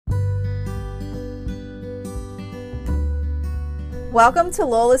Welcome to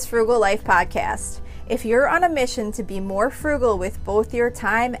Lola's Frugal Life Podcast. If you're on a mission to be more frugal with both your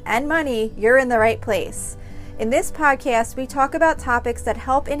time and money, you're in the right place. In this podcast, we talk about topics that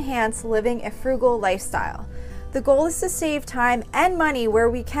help enhance living a frugal lifestyle. The goal is to save time and money where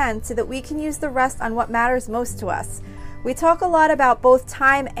we can so that we can use the rest on what matters most to us. We talk a lot about both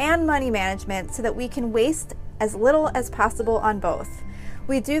time and money management so that we can waste as little as possible on both.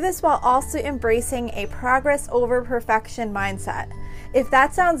 We do this while also embracing a progress over perfection mindset. If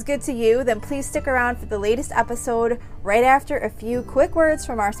that sounds good to you, then please stick around for the latest episode right after a few quick words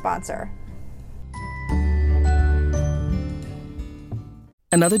from our sponsor.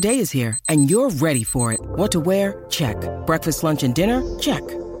 Another day is here, and you're ready for it. What to wear? Check. Breakfast, lunch, and dinner? Check.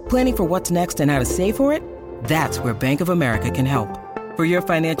 Planning for what's next and how to save for it? That's where Bank of America can help. For your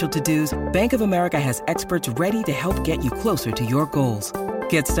financial to-dos, Bank of America has experts ready to help get you closer to your goals.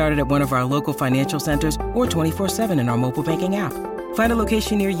 Get started at one of our local financial centers or 24/7 in our mobile banking app. Find a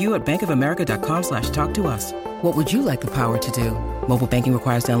location near you at bankofamerica.com/talktous. What would you like the power to do? Mobile banking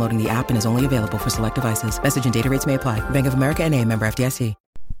requires downloading the app and is only available for select devices. Message and data rates may apply. Bank of America N.A., member FDIC.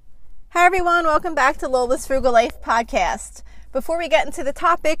 Hi everyone, welcome back to Lola's Frugal Life Podcast. Before we get into the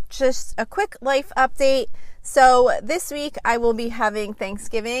topic, just a quick life update. So this week I will be having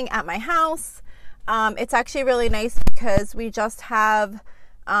Thanksgiving at my house. It's actually really nice because we just have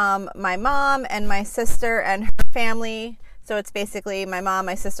my mom and my sister and her family. So it's basically my mom,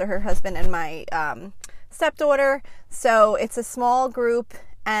 my sister, her husband, and my stepdaughter. So it's a small group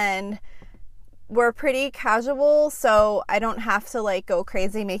and we're pretty casual, so I don't have to go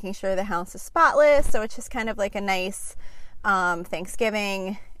crazy making sure the house is spotless. So it's just kind of like a nice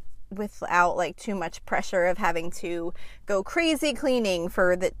Thanksgiving without too much pressure of having to go crazy cleaning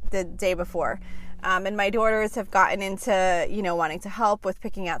for the day before. And my daughters have gotten into, wanting to help with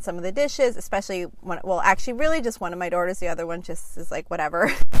picking out some of the dishes, especially actually really just one of my daughters. The other one just is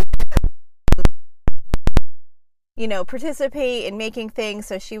whatever. Participate in making things.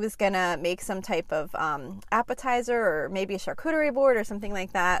 So she was going to make some type of appetizer or maybe a charcuterie board or something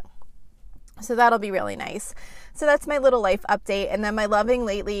like that. So that'll be really nice. So that's my little life update. And then my loving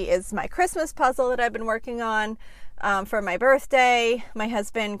lately is my Christmas puzzle that I've been working on. For my birthday, my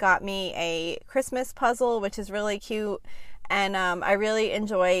husband got me a Christmas puzzle, which is really cute. And I really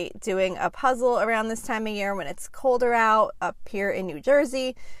enjoy doing a puzzle around this time of year when it's colder out up here in New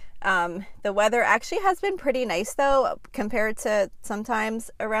Jersey. The weather actually has been pretty nice though, compared to sometimes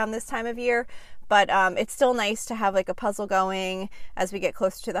around this time of year. But it's still nice to have a puzzle going as we get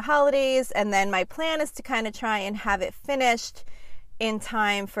closer to the holidays. And then my plan is to kind of try and have it finished in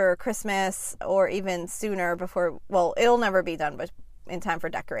time for Christmas or even sooner before, it'll never be done, but in time for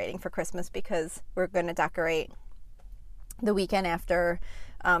decorating for Christmas because we're going to decorate the weekend after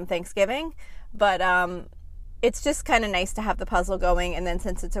Thanksgiving. But it's just kind of nice to have the puzzle going. And then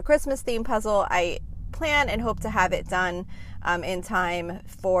since it's a Christmas themed puzzle, I plan and hope to have it done in time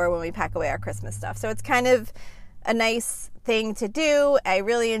for when we pack away our Christmas stuff. So it's kind of a nice thing to do. I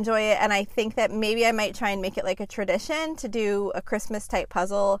really enjoy it, and I think that maybe I might try and make it a tradition to do a Christmas type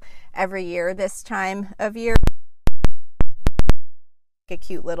puzzle every year this time of year. A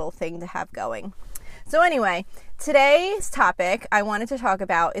cute little thing to have going. So anyway, today's topic I wanted to talk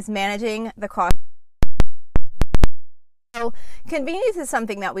about is managing the cost. So convenience is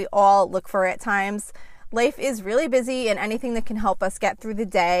something that we all look for at times. Life is really busy, and anything that can help us get through the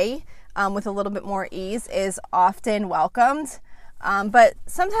day with a little bit more ease is often welcomed. But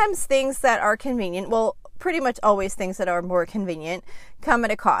sometimes things that are convenient, pretty much always things that are more convenient, come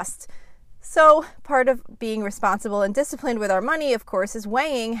at a cost. So part of being responsible and disciplined with our money, of course, is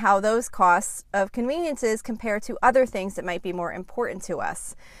weighing how those costs of conveniences compare to other things that might be more important to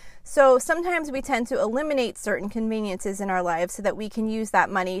us. So sometimes we tend to eliminate certain conveniences in our lives so that we can use that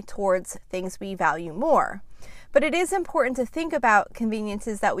money towards things we value more. But it is important to think about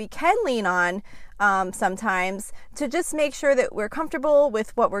conveniences that we can lean on sometimes to just make sure that we're comfortable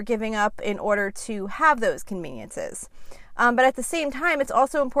with what we're giving up in order to have those conveniences. But at the same time, it's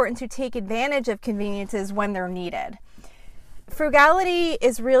also important to take advantage of conveniences when they're needed. Frugality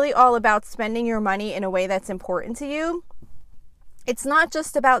is really all about spending your money in a way that's important to you. It's not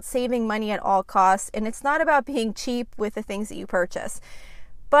just about saving money at all costs, and it's not about being cheap with the things that you purchase.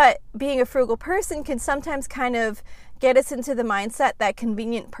 But being a frugal person can sometimes kind of get us into the mindset that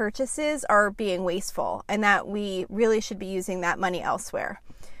convenient purchases are being wasteful and that we really should be using that money elsewhere.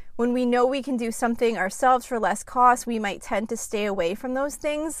 When we know we can do something ourselves for less cost, we might tend to stay away from those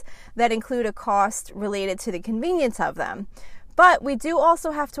things that include a cost related to the convenience of them. But we do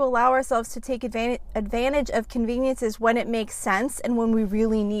also have to allow ourselves to take advantage of conveniences when it makes sense and when we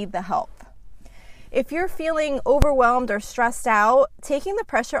really need the help. if you're feeling overwhelmed or stressed out, taking the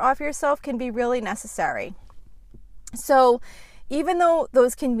pressure off yourself can be really necessary. So even though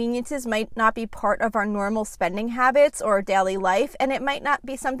those conveniences might not be part of our normal spending habits or daily life, and it might not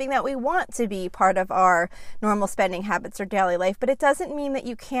be something that we want to be part of our normal spending habits or daily life, but it doesn't mean that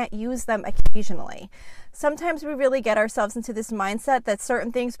you can't use them occasionally. Sometimes we really get ourselves into this mindset that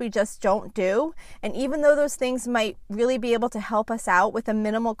certain things we just don't do, and even though those things might really be able to help us out with a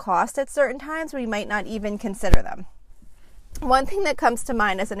minimal cost at certain times, we might not even consider them. One thing that comes to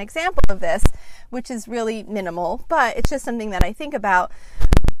mind as an example of this, which is really minimal, but it's just something that I think about,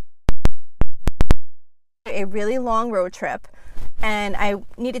 a really long road trip, and I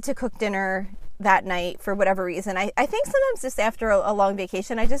needed to cook dinner that night for whatever reason. I think sometimes just after a long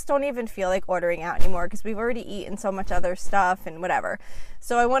vacation, I just don't even feel like ordering out anymore because we've already eaten so much other stuff and whatever.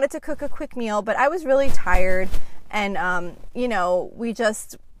 So I wanted to cook a quick meal, but I was really tired, and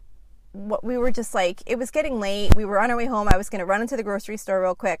we were just like, it was getting late. We were on our way home. I was going to run into the grocery store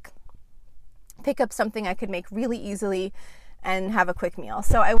real quick, pick up something I could make really easily and have a quick meal.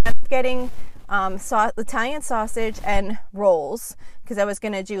 So I went up getting Italian sausage and rolls because I was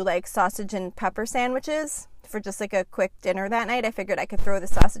going to do like sausage and pepper sandwiches for just like a quick dinner that night. I figured I could throw the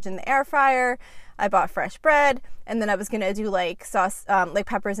sausage in the air fryer. I bought fresh bread, and then I was going to do like like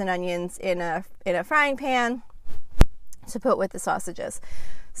peppers and onions in a frying pan to put with the sausages.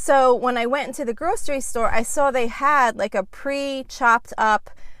 So when I went into the grocery store, I saw they had like a pre-chopped up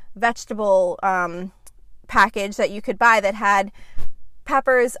vegetable package that you could buy that had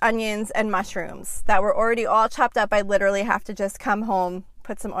peppers, onions, and mushrooms that were already all chopped up. I literally have to just come home,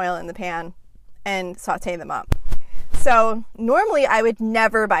 put some oil in the pan, and saute them up. So normally I would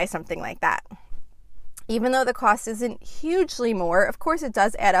never buy something like that. Even though the cost isn't hugely more, of course it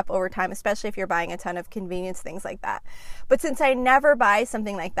does add up over time, especially if you're buying a ton of convenience things like that. But since I never buy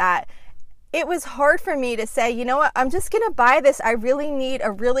something like that, it was hard for me to say, you know what, I'm just going to buy this. I really need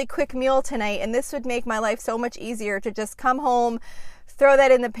a really quick meal tonight, and this would make my life so much easier to just come home, throw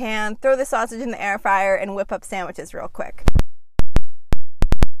that in the pan, throw the sausage in the air fryer, and whip up sandwiches real quick.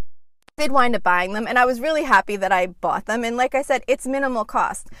 I did wind up buying them, and I was really happy that I bought them. And like I said, it's minimal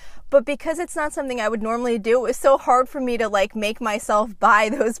cost. But because it's not something I would normally do, it was so hard for me to like make myself buy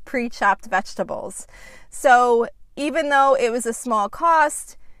those pre-chopped vegetables. So even though it was a small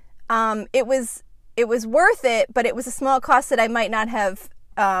cost, it was worth it, but it was a small cost that I might not have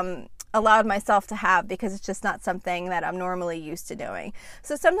allowed myself to have because it's just not something that I'm normally used to doing.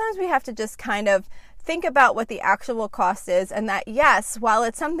 So sometimes we have to just kind of think about what the actual cost is, and that yes, while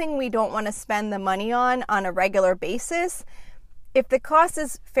it's something we don't want to spend the money on a regular basis, if the cost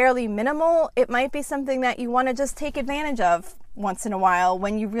is fairly minimal, it might be something that you want to just take advantage of once in a while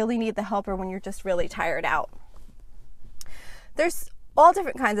when you really need the help or when you're just really tired out. There's all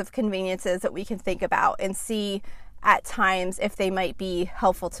different kinds of conveniences that we can think about and see at times if they might be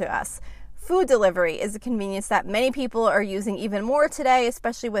helpful to us. Food delivery is a convenience that many people are using even more today,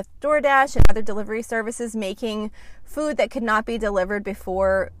 especially with DoorDash and other delivery services making food that could not be delivered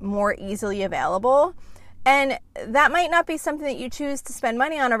before more easily available. And that might not be something that you choose to spend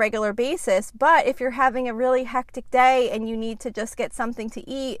money on a regular basis, but if you're having a really hectic day and you need to just get something to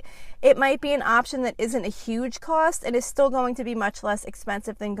eat, it might be an option that isn't a huge cost and is still going to be much less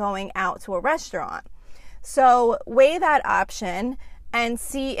expensive than going out to a restaurant. So weigh that option and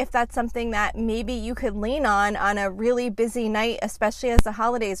see if that's something that maybe you could lean on a really busy night, especially as the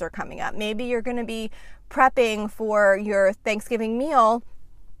holidays are coming up. Maybe you're going to be prepping for your Thanksgiving meal,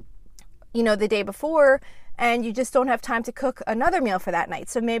 the day before, and you just don't have time to cook another meal for that night.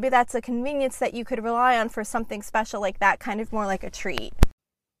 So maybe that's a convenience that you could rely on for something special like that, kind of more like a treat.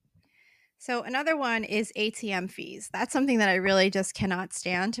 So another one is ATM fees. That's something that I really just cannot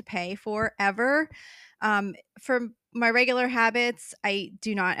stand to pay for ever. For my regular habits, I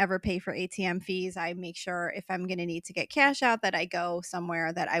do not ever pay for ATM fees. I make sure if I'm going to need to get cash out that I go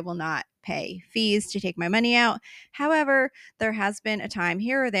somewhere that I will not pay fees to take my money out. However, there has been a time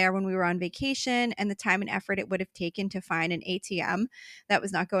here or there when we were on vacation and the time and effort it would have taken to find an ATM that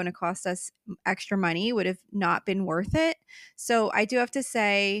was not going to cost us extra money would have not been worth it. So I do have to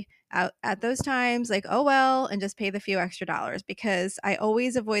say, at those times, like, oh well, and just pay the few extra dollars, because I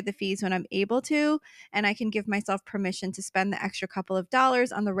always avoid the fees when I'm able to, and I can give myself permission to spend the extra couple of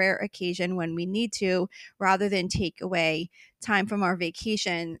dollars on the rare occasion when we need to, rather than take away time from our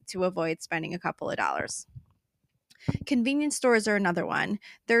vacation to avoid spending a couple of dollars. Convenience stores are another one.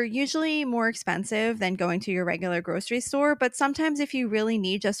 They're usually more expensive than going to your regular grocery store, but sometimes if you really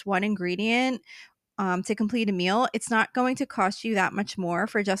need just one ingredient to complete a meal, it's not going to cost you that much more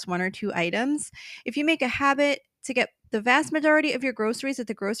for just one or two items. If you make a habit to get the vast majority of your groceries at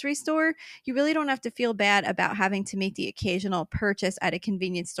the grocery store, you really don't have to feel bad about having to make the occasional purchase at a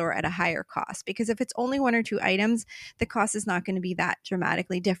convenience store at a higher cost. Because if it's only 1 or 2 items, the cost is not going to be that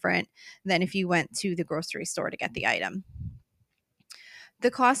dramatically different than if you went to the grocery store to get the item. The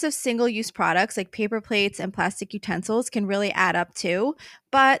cost of single-use products like paper plates and plastic utensils can really add up too.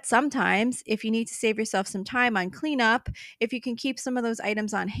 But sometimes, if you need to save yourself some time on cleanup, if you can keep some of those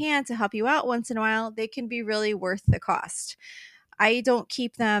items on hand to help you out once in a while, they can be really worth the cost. I don't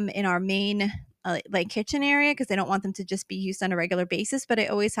keep them in our main kitchen area because I don't want them to just be used on a regular basis, but I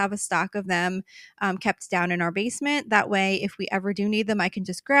always have a stock of them kept down in our basement. That way, if we ever do need them, I can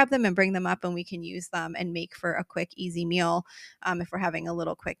just grab them and bring them up and we can use them and make for a quick, easy meal if we're having a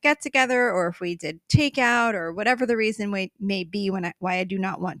little quick get together, or if we did takeout, or whatever the reason may be why I do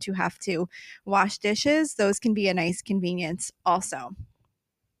not want to have to wash dishes. Those can be a nice convenience also.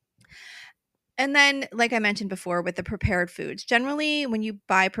 And then, like I mentioned before, with the prepared foods, generally when you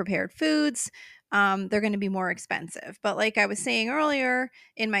buy prepared foods, they're going to be more expensive. But like I was saying earlier,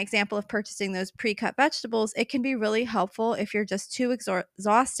 in my example of purchasing those pre-cut vegetables, it can be really helpful if you're just too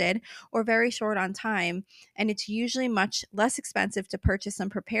exhausted or very short on time. And it's usually much less expensive to purchase some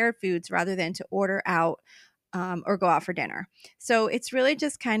prepared foods rather than to order out or go out for dinner. So it's really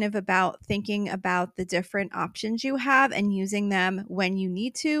just kind of about thinking about the different options you have and using them when you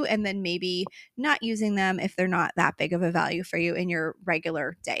need to, and then maybe not using them if they're not that big of a value for you in your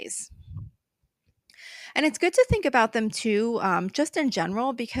regular days. And it's good to think about them too, just in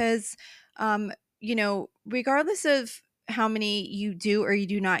general, because, regardless of how many you do or you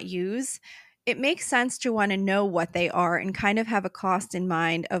do not use, it makes sense to want to know what they are and kind of have a cost in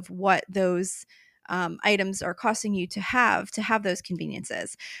mind of what those items are costing you to have those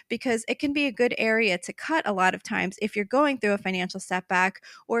conveniences, because it can be a good area to cut a lot of times if you're going through a financial setback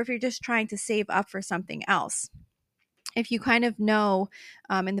or if you're just trying to save up for something else. If you kind of know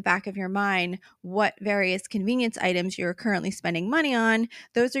in the back of your mind what various convenience items you're currently spending money on,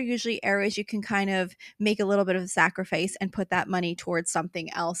 those are usually areas you can kind of make a little bit of a sacrifice and put that money towards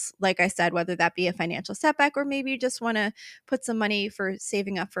something else. Like I said, whether that be a financial setback, or maybe you just want to put some money for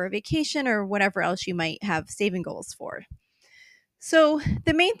saving up for a vacation or whatever else you might have saving goals for. So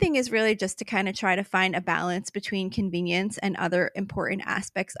the main thing is really just to kind of try to find a balance between convenience and other important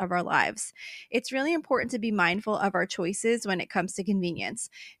aspects of our lives. It's really important to be mindful of our choices when it comes to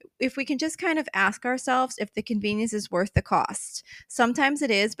convenience. If we can just kind of ask ourselves if the convenience is worth the cost. Sometimes it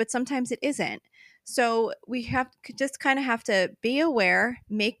is, but sometimes it isn't. So we have to be aware,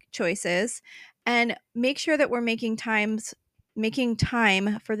 make choices, and make sure that we're making time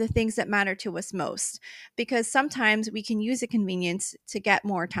for the things that matter to us most, because sometimes we can use a convenience to get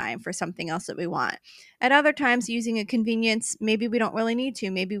more time for something else that we want. At other times, using a convenience, maybe we don't really need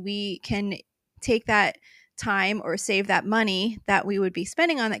to. Maybe we can take that time or save that money that we would be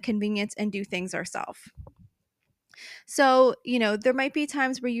spending on that convenience and do things ourselves. So, there might be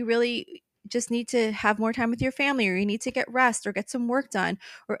times where you really just need to have more time with your family, or you need to get rest or get some work done,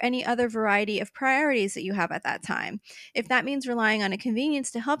 or any other variety of priorities that you have at that time. If that means relying on a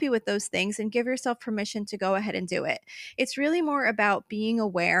convenience to help you with those things, then give yourself permission to go ahead and do it. It's really more about being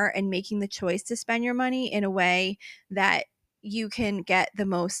aware and making the choice to spend your money in a way that you can get the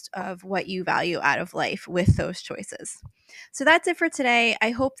most of what you value out of life with those choices. So that's it for today. I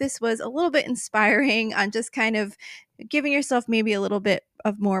hope this was a little bit inspiring on just kind of giving yourself maybe a little bit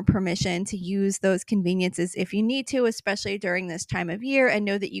of more permission to use those conveniences if you need to, especially during this time of year, and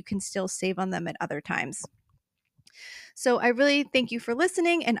know that you can still save on them at other times. So I really thank you for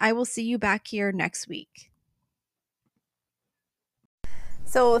listening, and I will see you back here next week.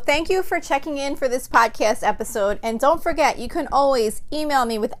 So thank you for checking in for this podcast episode. And don't forget, you can always email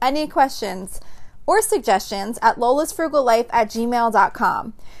me with any questions or suggestions at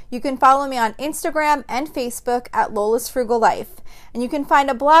lolasfrugallife@gmail.com. You can follow me on Instagram and Facebook at lolasfrugallife. And you can find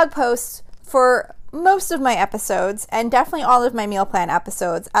a blog post for most of my episodes and definitely all of my meal plan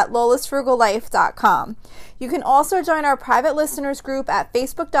episodes at lolasfrugallife.com. You can also join our private listeners group at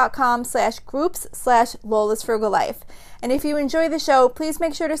facebook.com/groups/lolasfrugallife. And if you enjoy the show, please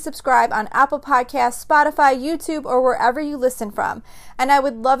make sure to subscribe on Apple Podcasts, Spotify, YouTube, or wherever you listen from. And I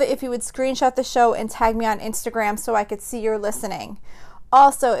would love it if you would screenshot the show and tag me on Instagram so I could see you're listening.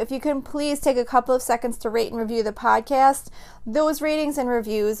 Also, if you can please take a couple of seconds to rate and review the podcast. Those ratings and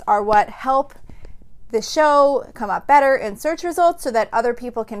reviews are what help the show come up better in search results so that other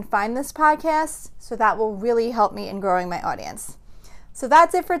people can find this podcast. So that will really help me in growing my audience. So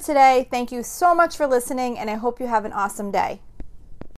that's it for today. Thank you so much for listening, and I hope you have an awesome day.